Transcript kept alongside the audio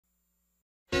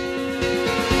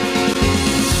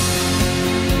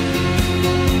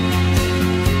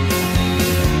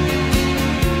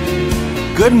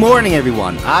Good morning,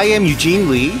 everyone. I am Eugene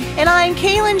Lee. And I'm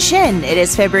Kaylin Shin. It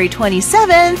is February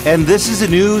 27th. And this is a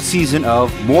new season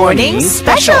of Morning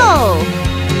Special.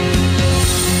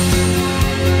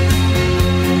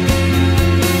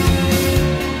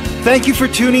 Thank you for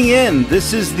tuning in.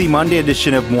 This is the Monday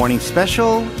edition of Morning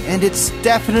Special, and it's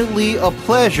definitely a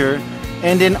pleasure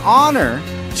and an honor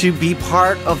to be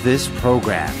part of this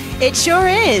program. It sure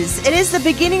is. It is the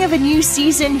beginning of a new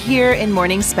season here in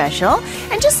Morning Special.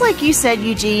 And just like you said,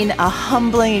 Eugene, a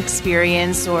humbling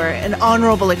experience or an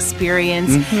honorable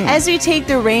experience as we take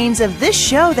the reins of this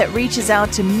show that reaches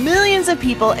out to millions of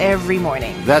people every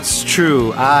morning. That's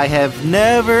true. I have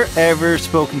never, ever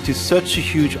spoken to such a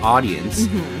huge audience.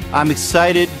 I'm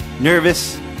excited,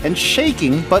 nervous, and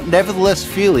shaking, but nevertheless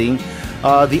feeling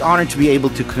the honor to be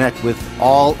able to connect with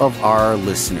all of our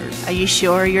listeners. Are you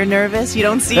sure you're nervous? You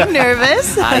don't seem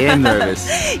nervous. I am nervous.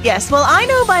 Yes, well, I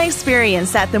know by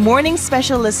experience that the Morning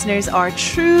Special listeners are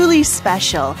truly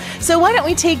special. So why don't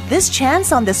we take this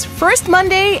chance on this first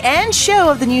Monday and show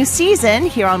of the new season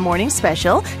here on Morning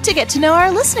Special to get to know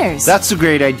our listeners. That's a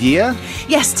great idea.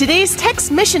 Yes, today's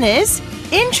text mission is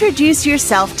introduce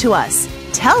yourself to us.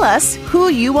 Tell us who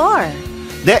you are.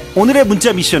 네, 오늘의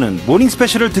문자 미션은 모닝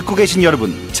스페셜을 듣고 계신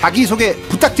여러분 자기소개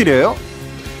부탁드려요.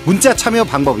 문자 참여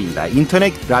방법입니다.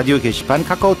 인터넷 라디오 게시판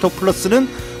카카오톡 플러스는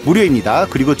무료입니다.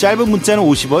 그리고 짧은 문자는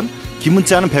 50원, 긴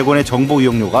문자는 100원의 정보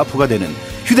이용료가 부과되는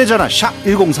휴대전화 샵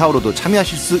 1045로도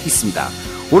참여하실 수 있습니다.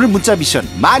 오늘 문자 미션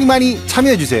많이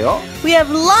참여해주세요. We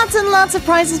have lots and lots of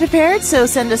prizes prepared, so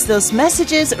send us those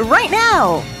messages right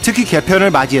now. 특히 개편을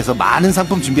맞이해서 많은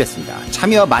상품 준비했습니다.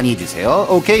 참여 많이 해주세요.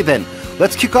 Okay then.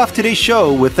 Let's kick off today's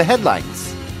show with the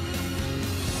headlines.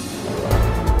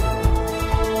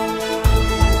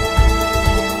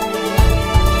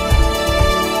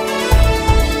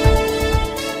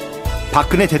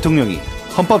 박근혜 대통령이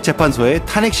헌법재판소의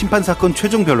탄핵 심판 사건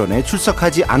최종 변론에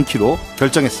출석하지 않기로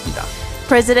결정했습니다.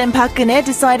 President Park Geun-hye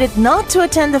decided not to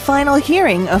attend the final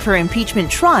hearing of her impeachment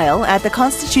trial at the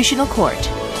Constitutional Court.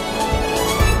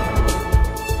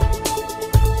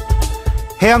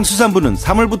 해양수산부는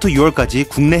 3월부터 6월까지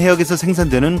국내 해역에서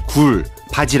생산되는 굴,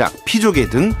 바지락, 피조개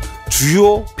등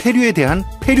주요 폐류에 대한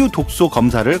폐류 독소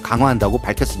검사를 강화한다고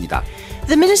밝혔습니다.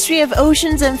 The Ministry of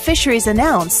Oceans and Fisheries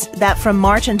announced that from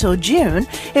March until June,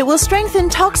 it will strengthen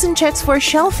toxin checks for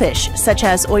shellfish, such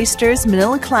as oysters,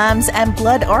 manila clams, and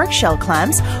blood arc shell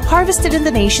clams harvested in the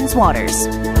nation's waters.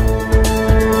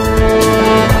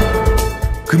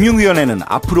 금융위원회는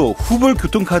앞으로 후불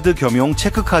교통카드 겸용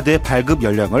체크카드의 발급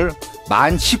연령을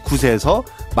만 19세에서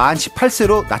만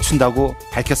 18세로 낮춘다고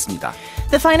밝혔습니다.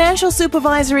 The Financial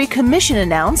Supervisory Commission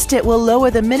announced it will lower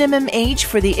the minimum age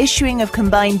for the issuing of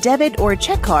combined debit or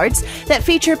check cards that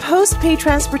feature post-pay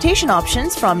transportation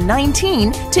options from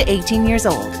 19 to 18 years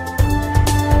old.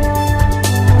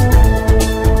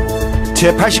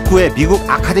 제89회 미국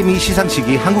아카데미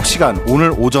시상식이 한국 시간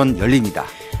오늘 오전 열립니다.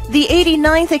 The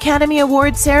 89th Academy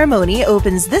Award ceremony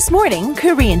opens this morning,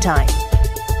 Korean time.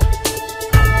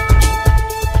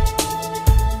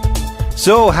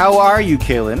 So, how are you,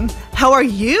 Kaylin? How are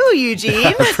you,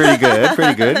 Eugene? Pretty good.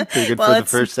 Pretty good Well, for the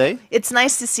first day. It's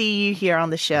nice to see you here on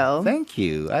the show. Thank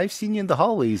you. I've seen you in the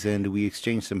hallways and we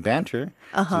exchanged some banter,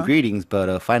 some greetings,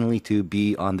 but finally to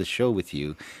be on the show with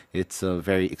you, it's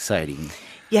very exciting.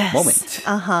 Yes. Moment.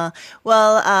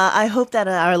 Well, I hope that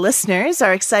our listeners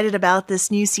are excited about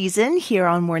this new season here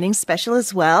on Morning Special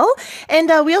as well. And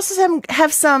we also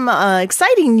have some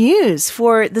exciting news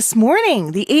for this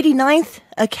morning. The 89th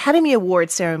Academy Award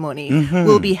ceremony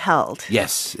will be held.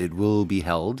 Yes, it will be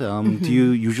held. Do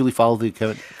you usually follow the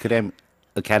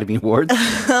Academy Awards?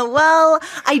 Well,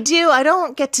 I do. I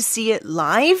don't get to see it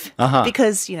live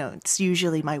because, it's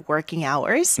usually my working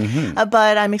hours.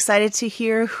 But I'm excited to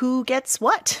hear who gets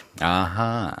what.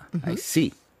 I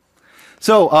see.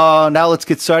 So, now let's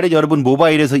get started. 여러분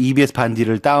모바일에서 EBS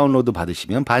반디를 다운로드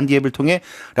받으시면 반디 앱을 통해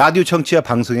라디오 청취와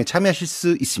방송에 참여하실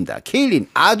수 있습니다. 케일린,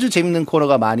 아주 재밌는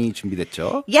코너가 많이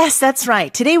준비됐죠? Yes, that's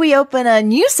right. Today we open a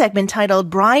new segment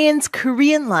titled Brian's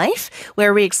Korean Life,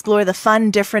 where we explore the fun,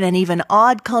 different, and even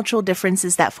odd cultural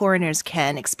differences that foreigners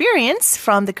can experience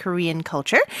from the Korean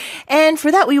culture. And for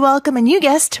that, we welcome a new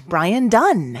guest, Brian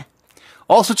Dunn.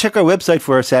 Also check our website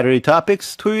for our Saturday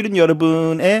topics. 토요일은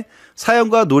여러분의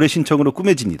사연과 노래 신청으로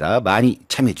꾸며집니다. 많이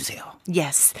참여해주세요.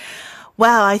 Yes.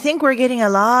 Wow, I think we're getting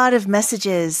a lot of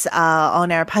messages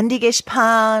on our 반디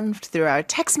게시판, through our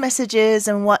text messages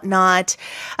and whatnot.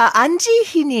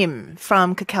 Anji-hinim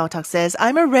from KakaoTalk says,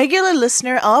 I'm a regular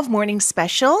listener of Morning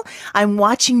Special. I'm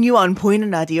watching you on 보이는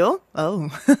라디오.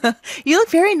 Oh, you look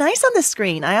very nice on the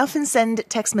screen. I often send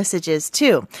text messages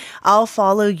too. I'll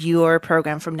follow your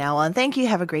program from now on. Thank you.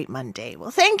 Have a great Monday.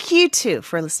 Well, thank you too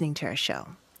for listening to our show.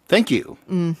 Thank you.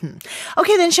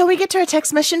 Okay, then shall we get to our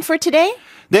text mission for today?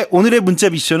 네, 오늘의 문자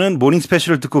미션은 모닝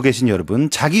스페셜을 듣고 계신 여러분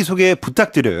자기소개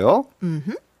부탁드려요.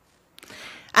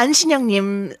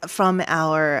 안신영님 from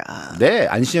our 네,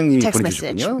 안신영님이 text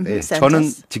보내주셨군요. message. 네, Sent 저는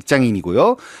us.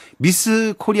 직장인이고요.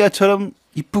 미스 코리아처럼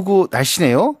이쁘고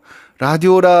날씬해요.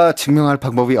 라디오라 증명할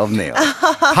방법이 없네요.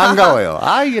 반가워요.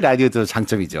 아, 이게 라디오도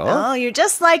장점이죠. Oh, you're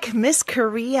just like Miss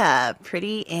Korea,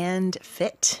 pretty and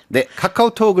fit. 네,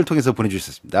 카카오톡을 통해서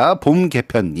보내주셨습니다.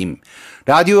 봄개편님.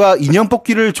 라디오와 인형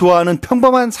뽑기를 좋아하는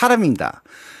평범한 사람입니다.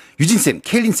 유진쌤,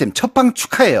 케일린쌤, 첫방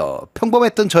축하해요.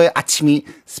 평범했던 저의 아침이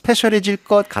스페셜해질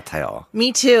것 같아요.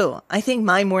 Me too. I think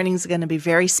my morning's going to be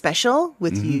very special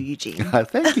with you, Eugene.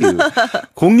 Thank you.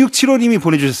 0675님이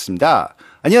보내주셨습니다.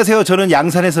 안녕하세요. 저는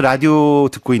양산에서 라디오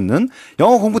듣고 있는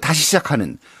영어 공부 다시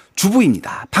시작하는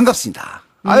주부입니다. 반갑습니다.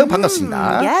 아유,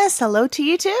 반갑습니다. Yes, hello to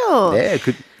you too. 네,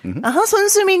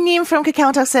 손수미님 from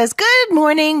KakaoTalk says, Good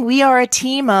morning. We are a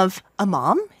team of a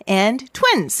mom and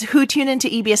twins who tune into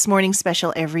EBS Morning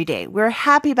Special every day. We're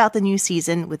happy about the new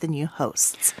season with the new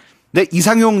hosts. 네,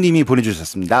 이상용 님이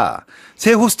보내주셨습니다.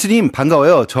 새 호스트님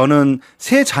반가워요. 저는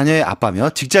세 자녀의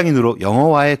아빠며 직장인으로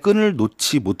영어와의 끈을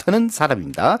놓지 못하는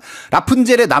사람입니다.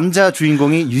 라푼젤의 남자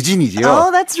주인공이 유진이지요.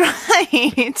 Oh, that's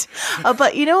right.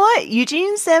 But you know what?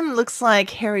 Eugene Sim looks like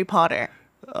Harry Potter.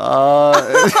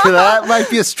 That might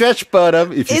be a stretch, but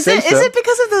if you say so. Is it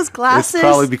because of those glasses? It's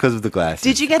probably because of the glasses.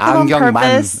 Did you get them on 안경만.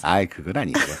 purpose? 아이, 그건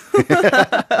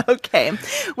아니죠. Okay.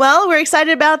 Well, we're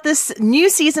excited about this new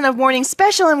season of Morning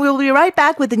Special, and we'll be right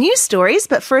back with the news stories.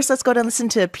 But first, let's go to listen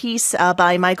to a piece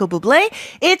by Michael Bublé.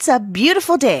 It's a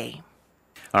beautiful day.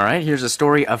 All right, here's a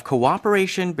story of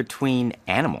cooperation between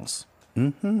animals.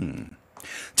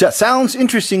 자, sounds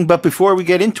interesting, but before we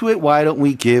get into it, why don't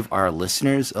we give our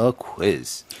listeners a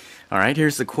quiz? All right,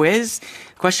 here's the quiz.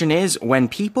 Question is, when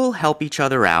people help each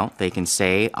other out, they can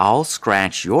say, I'll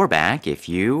scratch your back if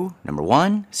you, number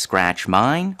 1, scratch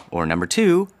mine, or number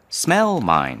 2, smell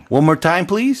mine. One more time,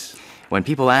 please. When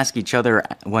people help each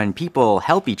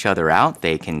other out,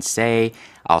 they can say,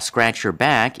 I'll scratch your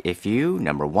back if you,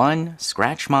 number 1,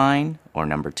 scratch mine, or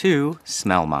number 2,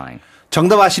 smell mine.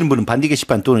 정답 아시는 분은 반디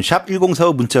게시판 또는 샵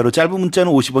 1045 문자로 짧은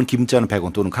문자는 50원, 긴 문자는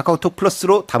 100원 또는 카카오톡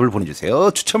플러스로 답을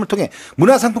보내주세요. 추첨을 통해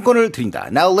문화상품권을 드립니다.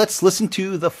 Now let's listen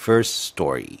to the first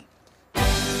story.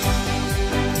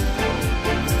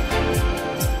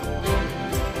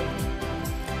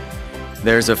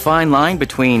 There's a fine line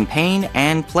between pain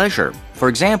and pleasure. For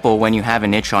example, when you have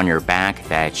an itch on your back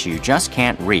that you just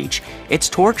can't reach, it's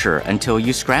torture until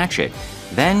you scratch it.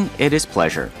 Then it is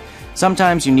pleasure.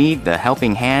 Sometimes you need the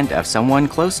helping hand of someone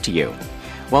close to you.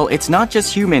 Well, it's not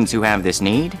just humans who have this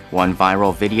need. One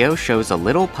viral video shows a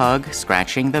little pug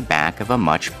scratching the back of a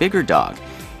much bigger dog.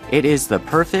 It is the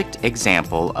perfect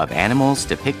example of animals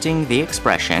depicting the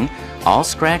expression, I'll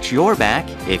scratch your back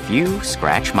if you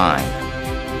scratch mine.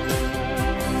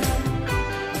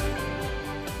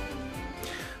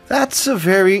 That's a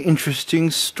very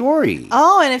interesting story.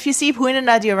 Oh, and if you see 보이는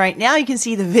라디오 right now, you can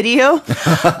see the video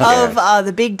of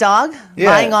the big dog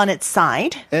lying on its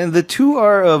side. And the two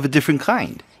are of a different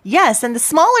kind. Yes, and the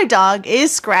smaller dog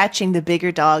is scratching the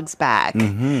bigger dog's back.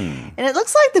 And it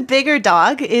looks like the bigger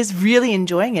dog is really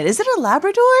enjoying it. Is it a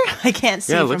Labrador? I can't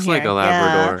see Yeah, it from looks here. like a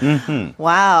Labrador. Yeah.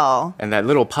 Wow. And that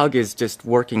little pug is just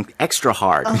working extra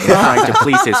hard, trying to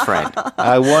please his friend.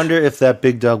 I wonder if that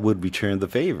big dog would return the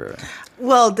favor.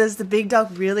 Well, does the big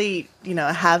dog really,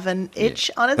 have an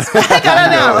itch on its back? I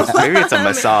don't know. Maybe it's a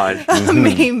massage.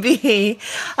 Maybe.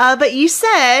 But you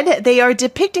said they are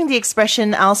depicting the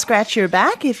expression, I'll scratch your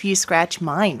back if you scratch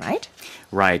mine, right?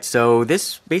 Right, so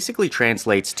this basically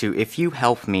translates to if you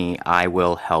help me, I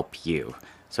will help you.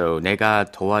 So 내가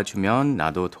도와주면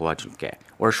나도 도와줄게.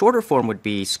 Or shorter form would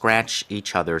be scratch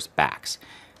each other's backs.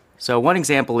 So one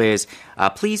example is,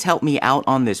 please help me out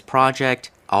on this project.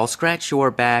 I'll scratch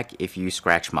your back if you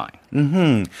scratch mine.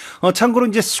 참고로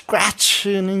이제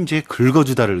scratch는 이제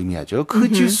긁어주다를 의미하죠.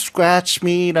 Could you scratch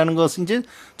me라는 것은 이제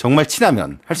정말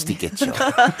친하면 할 수도 있겠죠.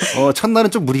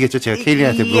 첫날은 좀 무리겠죠. 제가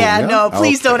케일린한테 물어보면. Yeah, no,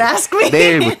 please don't ask me.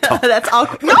 내일부터. That's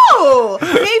awkward. No!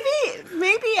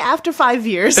 Maybe after 5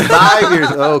 years. 5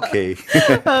 years. Okay.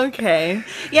 Okay.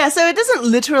 Yeah, so it doesn't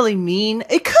literally mean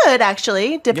it could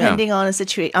actually, depending on the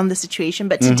situation,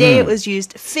 but today it was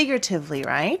used figuratively,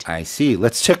 right? I see.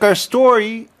 Let's check our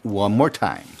story one more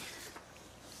time.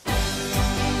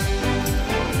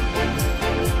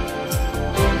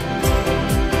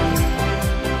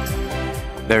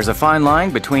 There's a fine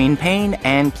line between pain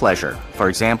and pleasure. For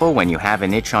example, when you have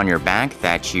an itch on your back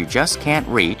that you just can't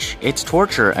reach, it's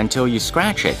torture until you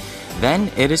scratch it.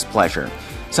 Then it is pleasure.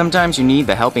 Sometimes you need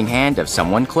the helping hand of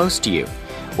someone close to you.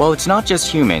 Well, it's not just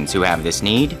humans who have this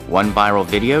need. One viral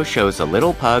video shows a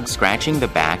little pug scratching the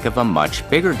back of a much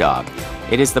bigger dog.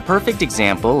 It is the perfect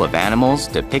example of animals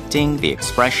depicting the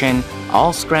expression,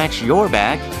 "I'll scratch your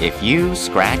back if you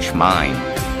scratch mine."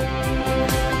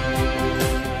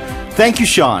 Thank you,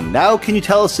 Sean. Now, can you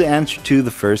tell us the answer to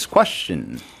the first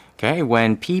question? Okay,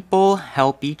 when people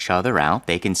help each other out,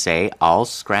 they can say, "I'll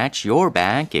scratch your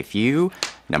back if you,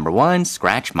 number one,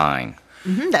 scratch mine."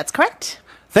 That's correct.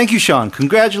 Thank you, Sean.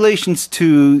 Congratulations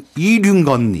to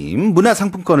이륜건님.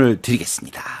 문화상품권을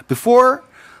드리겠습니다. Before,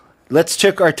 let's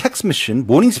check our text mission.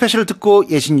 모닝 스페셜을 듣고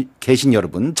계신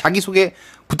여러분, 자기소개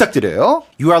부탁드려요.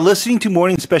 You are listening to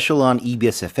Morning Special on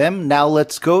EBS FM. Now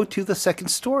let's go to the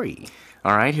second story.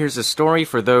 All right, here's a story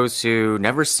for those who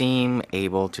never seem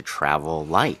able to travel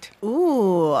light.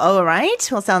 Ooh, all right.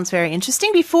 Well, sounds very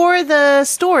interesting. Before the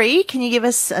story, can you give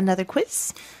us another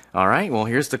quiz? All right, well,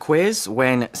 here's the quiz.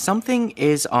 When something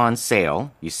is on sale,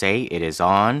 you say it is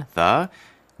on the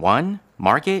 1,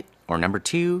 market, or number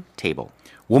 2, table.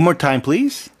 One more time,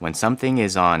 please. When something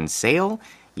is on sale,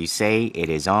 you say it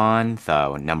is on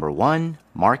the number 1,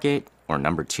 market, or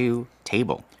number 2,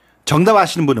 table. 정답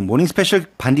아시는 분은 모닝 스페셜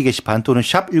반디 게시판 또는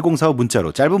샵 1045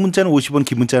 문자로 짧은 문자는 50원,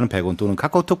 긴 문자는 100원 또는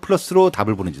카카오톡 플러스로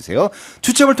답을 보내주세요.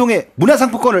 추첨을 통해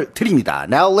문화상품권을 드립니다.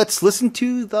 Now let's listen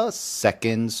to the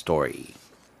second story.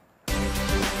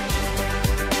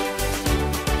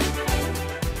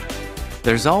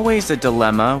 There's always a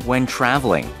dilemma when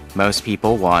traveling. Most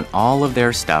people want all of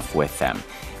their stuff with them,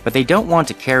 but they don't want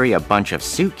to carry a bunch of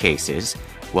suitcases.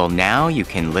 Well, now you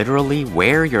can literally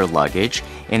wear your luggage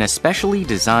in a specially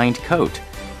designed coat.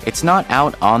 It's not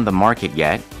out on the market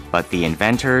yet, but the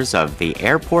inventors of the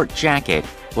airport jacket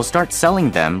will start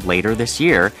selling them later this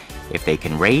year if they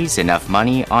can raise enough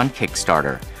money on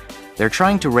Kickstarter. They're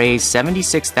trying to raise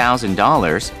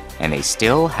 $76,000, and they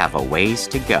still have a ways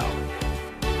to go.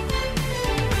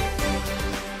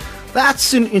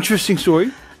 That's an interesting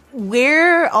story.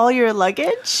 Wear all your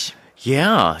luggage?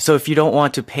 Yeah, so if you don't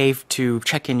want to pay to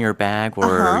check in your bag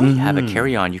or have a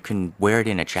carry-on, you can wear it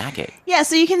in a jacket. Yeah,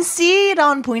 so you can see it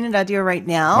on Boi는 Radio right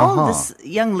now. This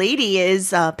young lady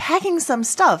is packing some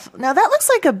stuff. Now, that looks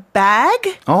like a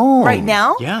bag right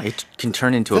now. Yeah, it can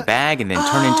turn into a bag and then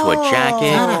turn into a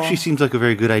jacket. That actually seems like a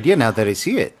very good idea now that I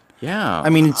see it. Yeah. I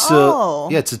mean, it's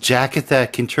it's a jacket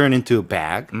that can turn into a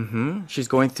bag. She's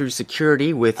going through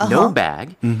security with no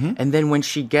bag. And then when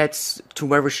she gets to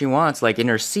wherever she wants, like in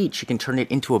her seat, she can turn it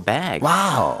into a bag.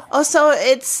 Wow. Oh, so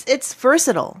it's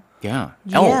versatile. Yeah.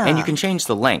 Yeah. Oh, and you can change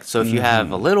the length. So if you have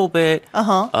a little bit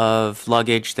of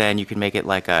luggage, then you can make it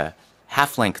like a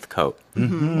half-length coat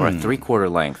or a three-quarter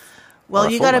length. Well, or a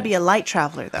you full got to length. be a light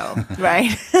traveler, though, right?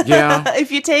 Yeah.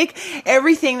 If you take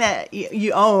everything that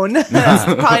you own, that's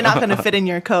probably not going to fit in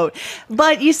your coat.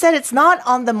 But you said it's not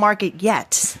on the market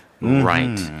yet.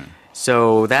 Right.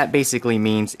 So that basically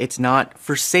means it's not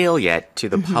for sale yet to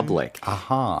the public.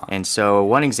 And so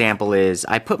one example is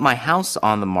I put my house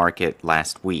on the market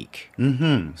last week.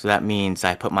 So that means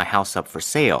I put my house up for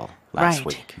sale last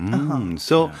Right. week.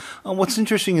 So what's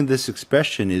interesting in this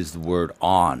expression is the word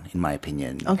on, in my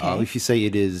opinion. Okay. If you say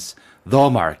it is the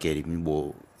market, I mean,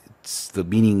 well, the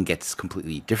meaning gets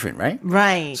completely different, right?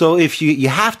 Right. So if you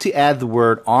have to add the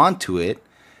word on to it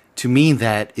to mean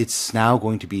that it's now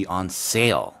going to be on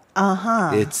sale.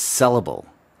 It's sellable.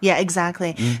 Yeah,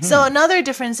 exactly. So another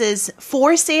difference is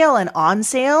for sale and on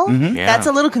sale. Yeah. That's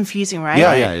a little confusing, right?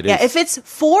 Yeah, it is. If it's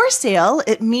for sale,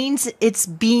 it means it's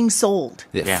being sold.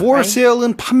 Yeah. For Right.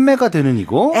 sale은 판매가 되는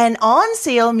이고 And on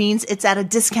sale means it's at a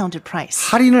discounted price.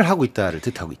 할인을 하고 있다를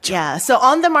뜻하고 있죠. Yeah, so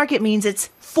on the market means it's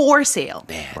for sale.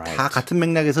 네, 다 같은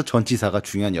맥락에서 전치사가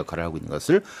중요한 역할을 하고 있는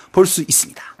것을 볼 수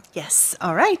있습니다. Yes,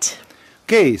 all right.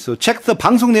 Okay, so check the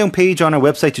방송 내용 page on our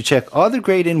website to check other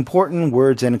great and important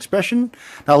words and expression.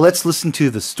 Now let's listen to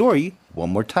the story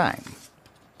one more time.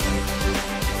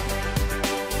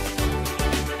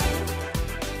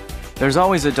 There's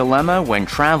always a dilemma when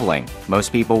traveling.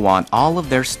 Most people want all of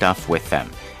their stuff with them,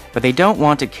 but they don't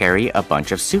want to carry a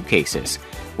bunch of suitcases.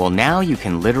 Well, now you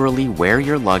can literally wear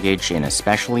your luggage in a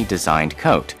specially designed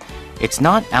coat. It's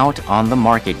not out on the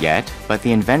market yet, but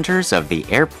the inventors of the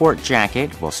airport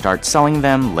jacket will start selling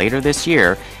them later this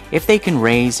year if they can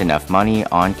raise enough money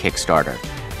on Kickstarter.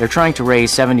 They're trying to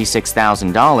raise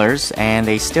 $76,000 and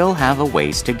they still have a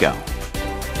ways to go.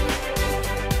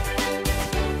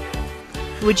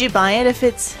 Would you buy it if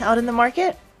it's out in the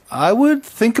market? I would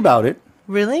think about it,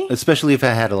 Really? especially if I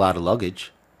had a lot of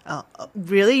luggage.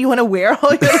 Really? You want to wear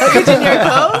all your luggage in your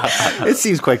coat? It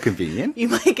seems quite convenient. You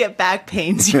might get back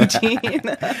pains, Eugene.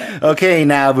 Okay,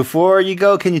 now before you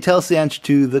go, can you tell us the answer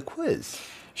to the quiz?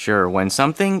 Sure, when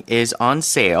something is on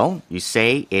sale, you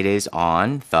say it is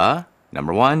on the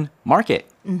number one market.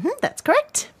 That's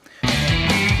correct.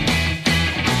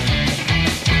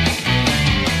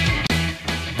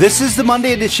 This is the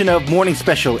Monday edition of Morning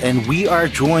Special, and we are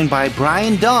joined by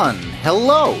Brian Dunn.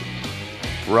 Hello.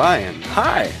 Brian.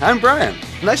 Hi, I'm Brian.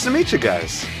 Nice to meet you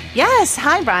guys. Yes.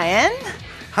 Hi, Brian.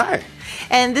 Hi.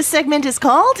 And this segment is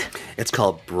called? It's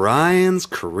called Brian's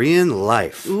Korean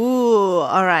Life. Ooh,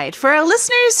 all right. For our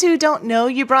listeners who don't know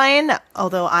you, Brian,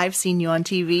 although I've seen you on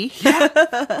TV,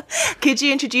 could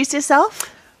you introduce yourself?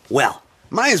 Well,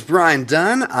 my name's Brian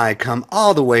Dunn. I come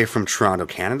all the way from Toronto,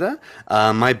 Canada.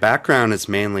 My background is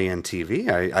mainly in TV.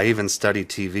 I even studied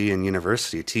TV in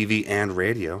university, TV and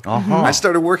radio. I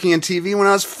started working in TV when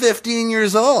I was 15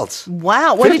 years old.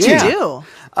 Wow. What did you Yeah. do?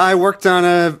 I worked on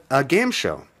a game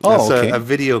show. Oh, That's okay. a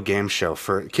video game show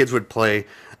for kids would play,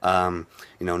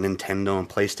 Nintendo and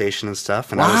PlayStation and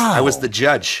stuff. And I was the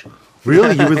judge.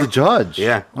 Really? You were the judge?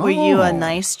 Yeah. Were you a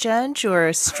nice judge or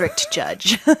a strict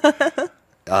judge?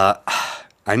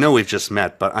 I know we've just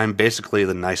met, but I'm basically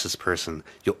the nicest person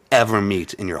you'll ever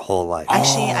meet in your whole life.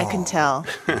 Actually, I can tell.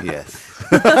 Yes.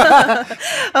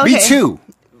 Okay. Me too.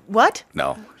 What?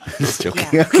 No. Just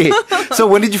joking. Okay. So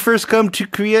when did you first come to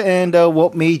Korea, and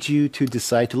what made you to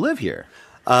decide to live here?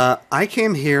 I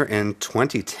came here in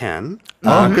 2010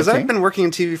 because okay. I've been working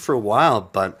in TV for a while,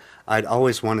 but I'd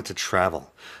always wanted to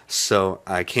travel. So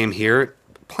I came here,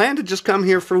 planned to just come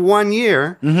here for 1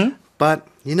 year, but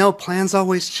plans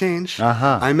always change.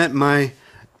 I met my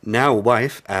now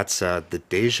wife at the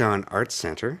Daejeon Arts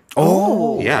Center.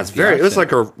 Oh. Yeah, it was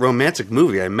like a romantic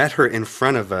movie. I met her in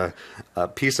front of a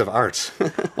piece of art.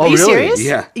 Oh, Are you really? serious?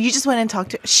 Yeah. You just went and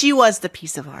talked to her. She was the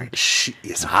piece of art.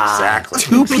 Yes, exactly.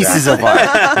 Two pieces of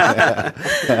art.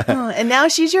 Oh, and now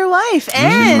she's your wife. my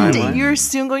And wife. you're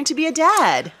soon going to be a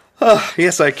dad.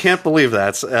 Yes, I can't believe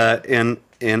that.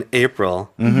 In April,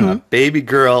 a baby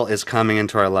girl is coming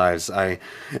into our lives.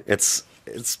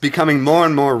 It's becoming more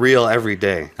and more real every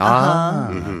day.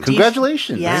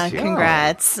 Congratulations. Yeah, Thank you.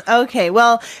 congrats. Okay,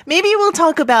 well, maybe we'll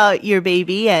talk about your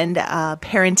baby and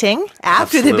parenting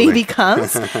after the Absolutely. baby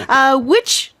comes.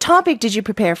 Which topic did you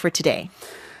prepare for today?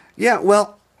 Yeah,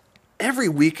 well, every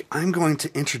week I'm going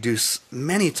to introduce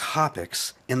many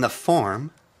topics in the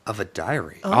form of a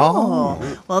diary.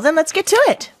 Oh, well, then let's get to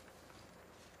it.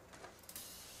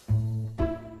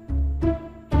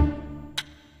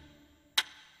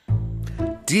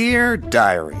 Dear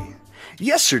Diary,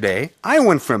 yesterday I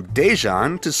went from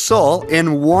Daejeon to Seoul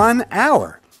in 1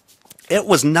 hour. It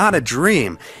was not a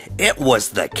dream, it was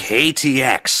the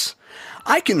KTX.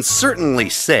 I can certainly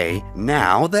say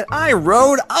now that I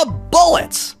rode a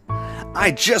bullet.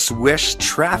 I just wish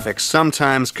traffic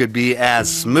sometimes could be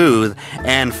as smooth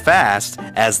and fast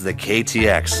as the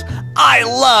KTX. I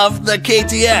love the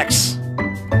KTX.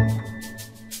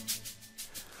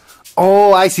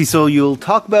 Oh, I see. So you'll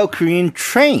talk about Korean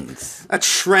trains.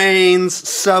 Trains,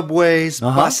 subways,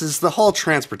 buses, the whole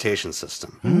transportation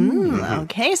system.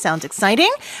 Okay, sounds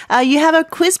exciting. You have a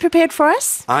quiz prepared for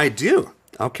us? I do.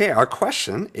 Okay, our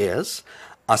question is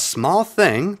a small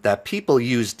thing that people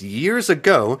used years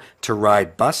ago to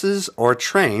ride buses or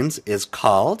trains is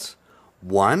called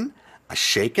 1. A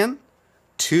shaken,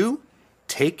 2.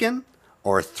 Taken,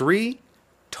 or 3.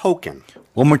 Token.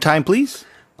 One more time, please.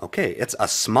 Okay, it's a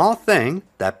small thing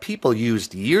that people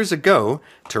used years ago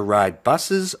to ride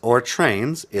buses or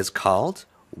trains is called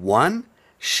 1.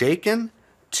 Shaken,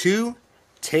 2.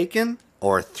 Taken,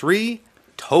 or 3.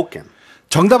 Token.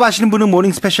 정답 아시는 분은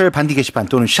모닝 스페셜 반디 게시판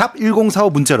또는 샵 1045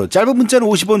 문자로 짧은 문자는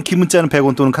 50원, 긴 문자는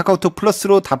 100원 또는 카카오톡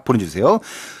플러스로 답 보내주세요.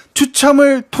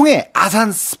 추첨을 통해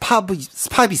아산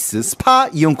스파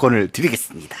이용권을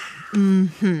드리겠습니다.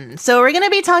 So we're going to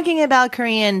be talking about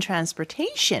Korean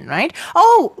transportation, right?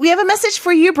 Oh, we have a message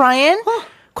for you, Brian.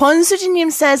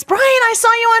 권수진님 says, Brian, I saw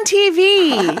you on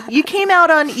TV. You came out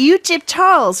on 이웃집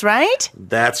Charles, right?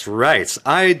 That's right.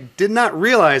 I did not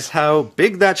realize how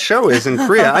big that show is in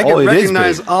Korea. I get Oh, it is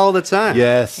recognized big. all the time.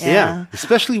 Yes. Yeah.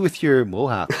 Especially with your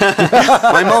mohawk.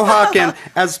 My mohawk, and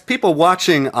as people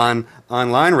watching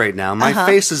online right now, my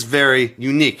face is very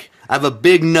unique. I have a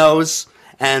big nose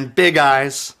and big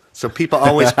eyes. So people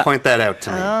always point that out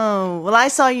to me. Oh, well, I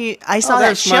saw that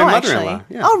that's show, my actually. mother-in-law,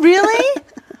 yeah. Oh, really?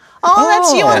 Oh,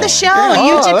 that's you on the show.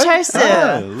 YouTube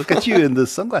Charsu. Look at you in the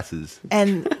sunglasses.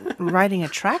 And riding a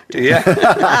tractor. Yeah.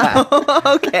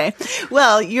 Okay.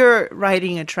 Well, you're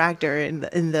riding a tractor in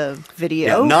the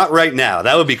video. Yeah, not right now.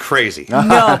 That would be crazy.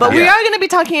 No, but we Yeah. are going to be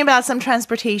talking about some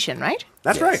transportation, right?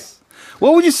 That's right.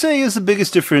 What would you say is the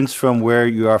biggest difference from where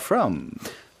you are from?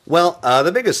 Well,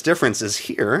 the biggest difference is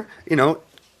here,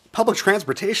 public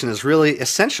transportation is really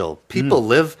essential. People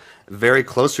live very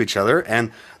close to each other,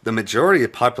 and the majority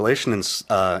of the population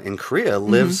in Korea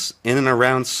lives in and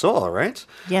around Seoul, right?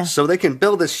 Yeah. So they can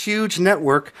build this huge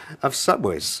network of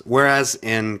subways, whereas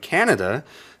in Canada,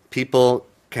 people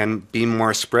can be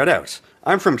more spread out.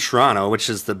 I'm from Toronto, which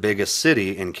is the biggest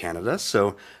city in Canada,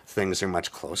 so things are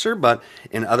much closer, but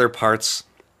in other parts,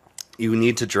 you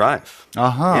need to drive.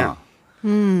 Uh-huh. Yeah.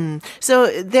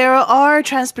 So there are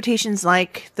transportations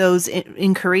like those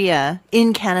in Korea,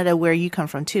 in Canada, where you come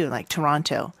from too, like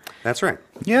Toronto. That's right.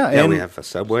 Yeah, Yeah, and- we have a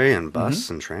subway and bus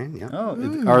and train. Yeah. Oh,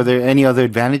 are there any other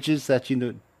advantages that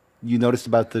you noticed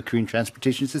about the Korean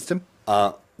transportation system?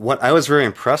 What I was very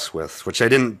impressed with, which I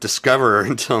didn't discover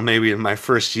until maybe in my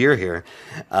first year here,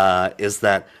 is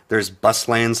that there's bus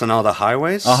lanes on all the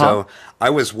highways. So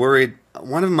I was worried.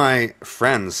 One of my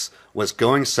friends was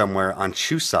going somewhere on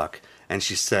Chuseok, and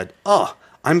she said, "Oh,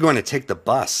 I'm going to take the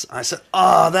bus." I said,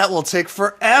 "Oh, that will take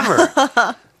forever."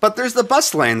 But there's the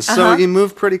bus lanes, so you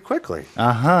move pretty quickly.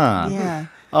 Yeah.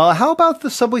 How about the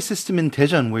subway system in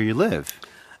Daejeon, where you live?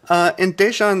 In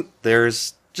Daejeon,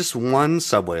 there's just one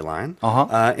subway line.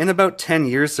 In about 10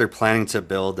 years, they're planning to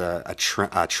build a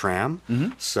tram,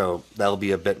 so that'll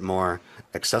be a bit more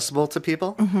accessible to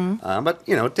people. But,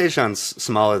 Daejeon's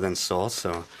smaller than Seoul,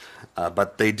 so...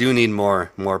 but they do need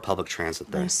more public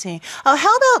transit there. I see.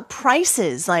 How about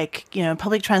prices, like,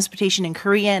 public transportation in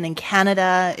Korea and in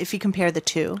Canada, if you compare the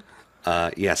two?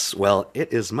 Yes, well,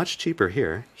 it is much cheaper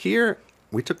here. Here,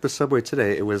 we took the subway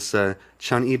today. It was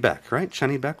Chun-Ibek, right?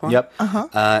 Chun-Ibek one? Yep.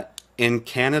 In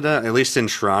Canada, at least in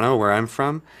Toronto, where I'm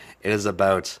from, it is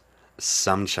about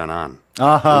Samcheon-an.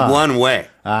 One way.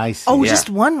 I see. Oh, Yeah. just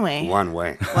one way. One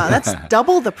way. Wow, that's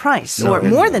double the price, or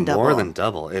more than double. More than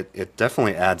double. It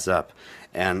definitely adds up.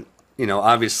 And,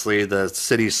 obviously the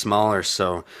city's smaller,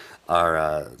 so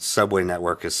our subway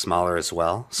network is smaller as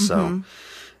well. So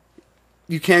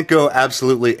you can't go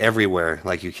absolutely everywhere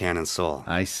like you can in Seoul.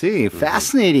 I see.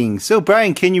 Fascinating. So,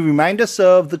 Brian, can you remind us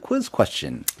of the quiz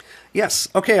question? Yes.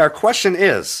 Okay, our question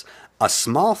is, a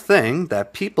small thing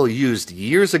that people used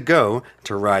years ago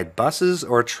to ride buses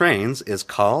or trains is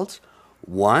called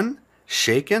 1.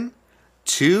 Shaken,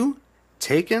 2.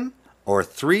 Taken, or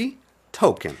 3.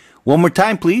 Token. One more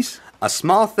time, please. A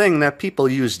small thing that people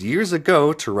used years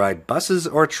ago to ride buses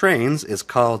or trains is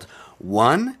called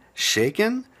 1.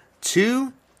 Shaken,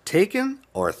 2. Taken,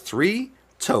 or 3.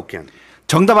 Token.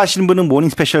 정답 아시는 분은 모닝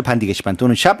스페셜 반디 게시판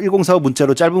또는 샵 1045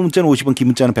 문자로 짧은 문자는 50원, 긴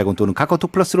문자는 100원 또는 카카오톡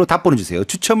플러스로 답 보내주세요.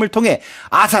 추첨을 통해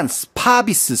아산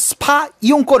스파비스 스파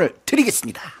이용권을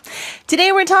드리겠습니다.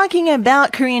 Today we're talking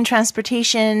about Korean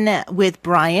transportation with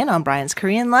Brian on Brian's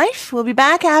Korean Life. We'll be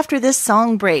back after this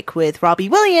song break with Robbie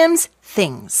Williams,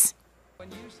 Things.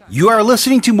 You are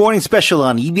listening to Morning Special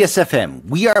on EBS FM.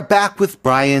 We are back with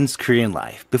Brian's Korean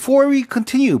Life. Before we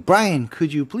continue, Brian,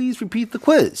 could you please repeat the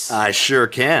quiz? I sure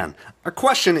can. Our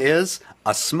question is,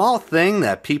 a small thing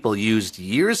that people used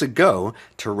years ago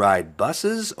to ride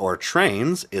buses or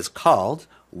trains is called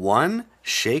 1.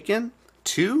 Shaken,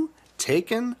 2.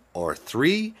 Taken, or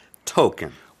 3.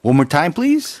 Token. One more time,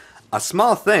 please. A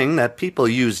small thing that people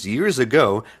used years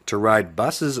ago to ride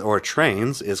buses or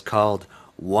trains is called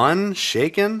 1.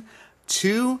 Shaken,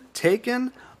 2.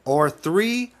 Taken, or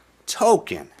 3.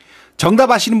 Token.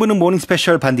 정답 아시는 분은 모닝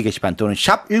스페셜 반디 게시판 또는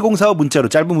샵 1045 문자로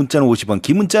짧은 문자는 50원,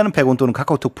 긴 문자는 100원 또는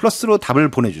카카오톡 플러스로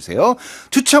답을 보내주세요.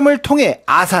 추첨을 통해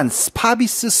아산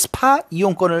스파비스 스파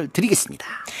이용권을 드리겠습니다.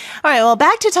 All right, well,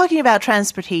 back to talking about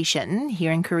transportation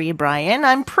here in Korea, Brian.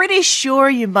 I'm pretty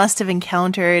sure you must have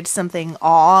encountered something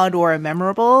odd or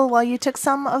memorable while you took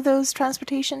some of those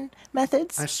transportation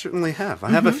methods. I certainly have. I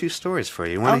have a few stories for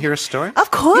you. You want to hear a story? Of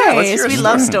course, Yeah, let's hear a we story.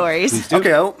 love stories.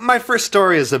 Okay, well, my first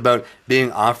story is about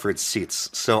being offered seats.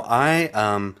 So I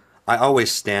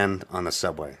always stand on the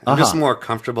subway. I'm just more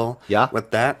comfortable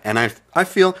with that, and I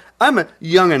feel I'm a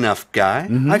young enough guy.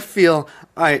 I feel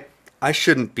I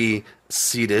shouldn't be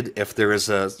seated if there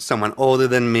is someone older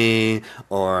than me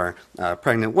or a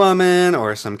pregnant woman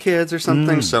or some kids or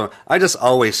something. So I just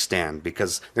always stand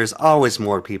because there's always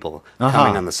more people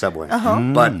coming on the subway.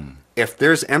 But if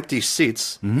there's empty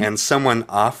seats and someone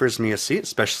offers me a seat,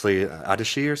 especially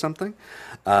Adashi or something,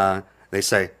 they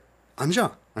say,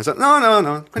 앉아. I said,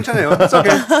 no, 괜찮아요. It's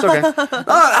okay.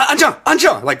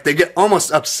 앉아. Like, they get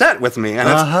almost upset with me. And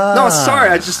it's, no, sorry,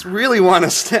 I just really want to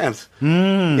stand.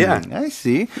 Yeah. I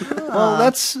see. Well,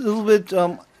 that's a little bit,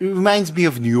 it reminds me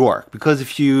of New York, because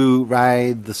if you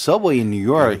ride the subway in New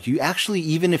York, you actually,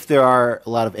 even if there are a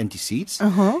lot of empty seats,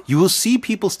 you will see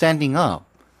people standing up.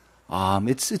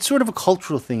 It's sort of a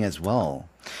cultural thing as well.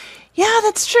 Yeah,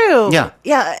 that's true.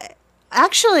 Yeah.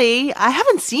 Actually, I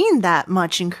haven't seen that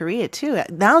much in Korea, too,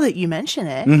 now that you mention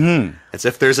it. It's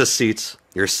if there's a seat,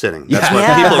 you're sitting. That's Yeah. why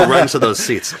Yeah. people run to those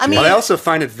seats. I mean- but I also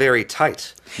find it very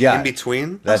tight Yeah. in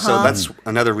between. So that's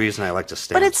another reason I like to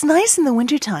stand. But it's nice in the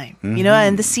wintertime, you know,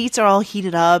 and the seats are all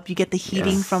heated up. You get the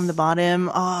heating from the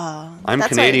bottom. Oh, I'm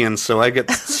that's Canadian, so I get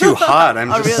too hot.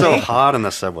 I'm just so really? hot on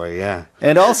the subway, yeah.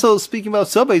 And also, speaking about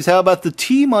subways, how about the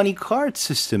T-money card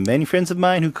system? Many friends of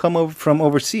mine who come over from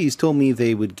overseas told me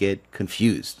they would get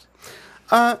confused.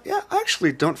 Yeah, I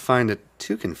actually don't find it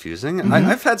too confusing.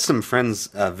 I've had some friends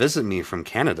visit me from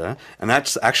Canada, and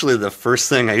that's actually the first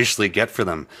thing I usually get for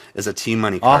them is a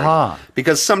T-money card.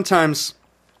 Because sometimes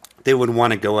they would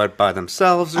want to go out by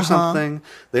themselves or something.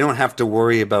 They don't have to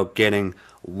worry about getting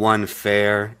one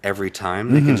fare every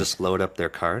time. They can just load up their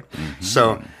card.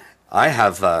 So I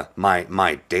have my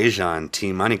Daejeon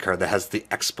T-money card that has the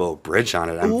Expo Bridge on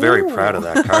it. I'm very proud of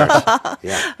that card.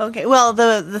 Yeah. Okay. Well,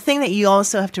 the thing that you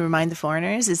also have to remind the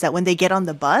foreigners is that when they get on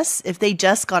the bus, if they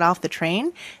just got off the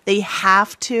train, they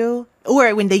have to,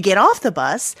 or when they get off the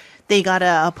bus, they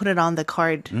gotta put it on the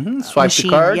card Swipe the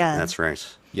machine. card? Yeah. That's right.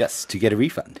 Yes, to get a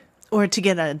refund, Or to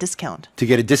get a discount to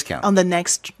get a discount. on the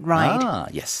next ride.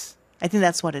 Yes. I think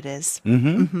that's what it is.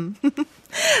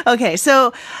 Okay,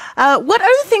 so what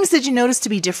are the things that you notice to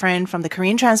be different from the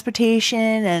Korean transportation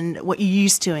and what you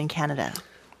used to in Canada?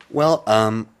 Well,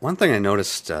 one thing I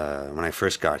noticed when I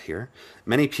first got here,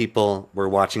 many people were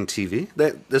watching TV.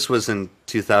 This was in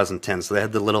 2010, so they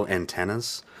had the little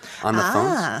antennas on the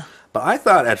phones. But I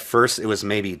thought at first it was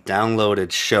maybe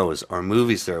downloaded shows or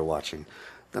movies they were watching.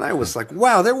 Then I was like,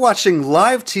 wow, they're watching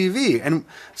live TV. And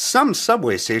some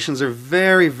subway stations are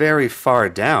very, very far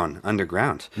down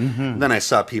underground. Then I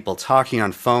saw people talking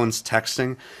on phones,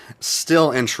 texting.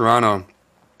 Still in Toronto,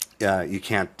 you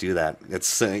can't do that.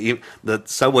 It's the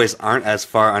subways aren't as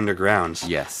far underground.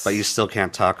 Yes. But you still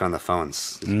can't talk on the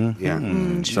phones. Yeah.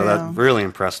 So that really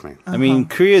impressed me. I mean,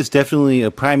 Korea is definitely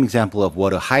a prime example of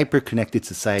what a hyper-connected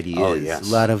society is. Oh, yes.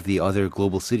 A lot of the other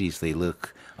global cities, they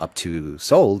look up to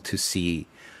Seoul to see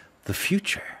the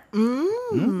future. Well,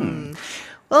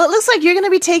 it looks like you're going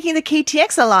to be taking the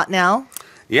KTX a lot now.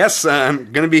 Yes,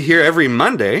 I'm going to be here every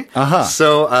Monday.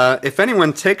 So if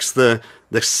anyone takes the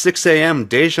 6 a.m.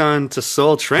 Daejeon to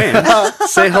Seoul train,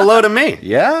 say hello to me.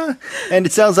 Yeah, and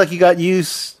it sounds like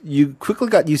you quickly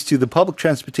got used to the public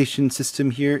transportation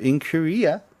system here in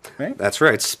Korea, right? That's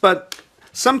right. But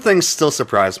some things still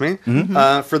surprise me.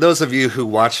 For those of you who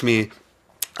watch me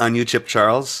on YouTube,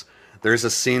 Charles, there's a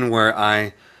scene where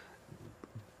I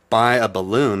buy a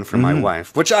balloon for my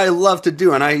wife, which I love to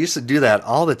do, and I used to do that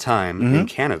all the time in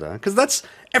Canada, because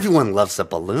everyone loves a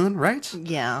balloon, right?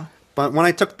 Yeah. But when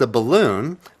I took the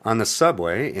balloon on the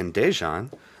subway in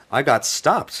Daejeon, I got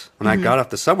stopped. When I got off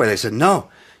the subway, they said, no,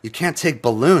 you can't take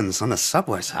balloons on the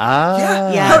subway. I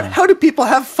said, Yeah. How do people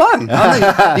have fun?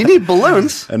 You need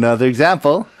balloons. Another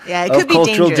example. Yeah, it of could be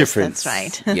cultural dangerous. difference.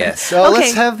 That's right. Yes. So Okay.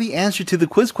 let's have the answer to the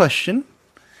quiz question.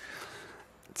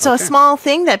 So a small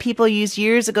thing that people used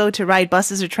years ago to ride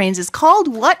buses or trains is called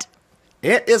what?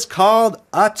 It is called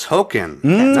a token.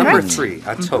 Number 3,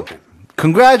 a token.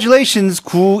 Congratulations,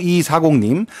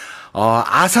 9240님.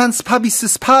 아산 스파비스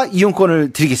스파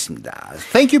이용권을 드리겠습니다.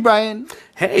 Thank you, Brian.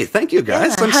 Hey, thank you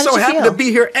guys. Yeah, I'm how so did you happy feel? to be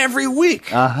here every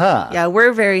week. Yeah,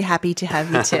 we're very happy to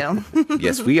have you too.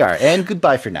 Yes, we are. And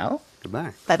goodbye for now.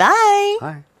 Goodbye. Bye-bye.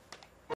 Bye.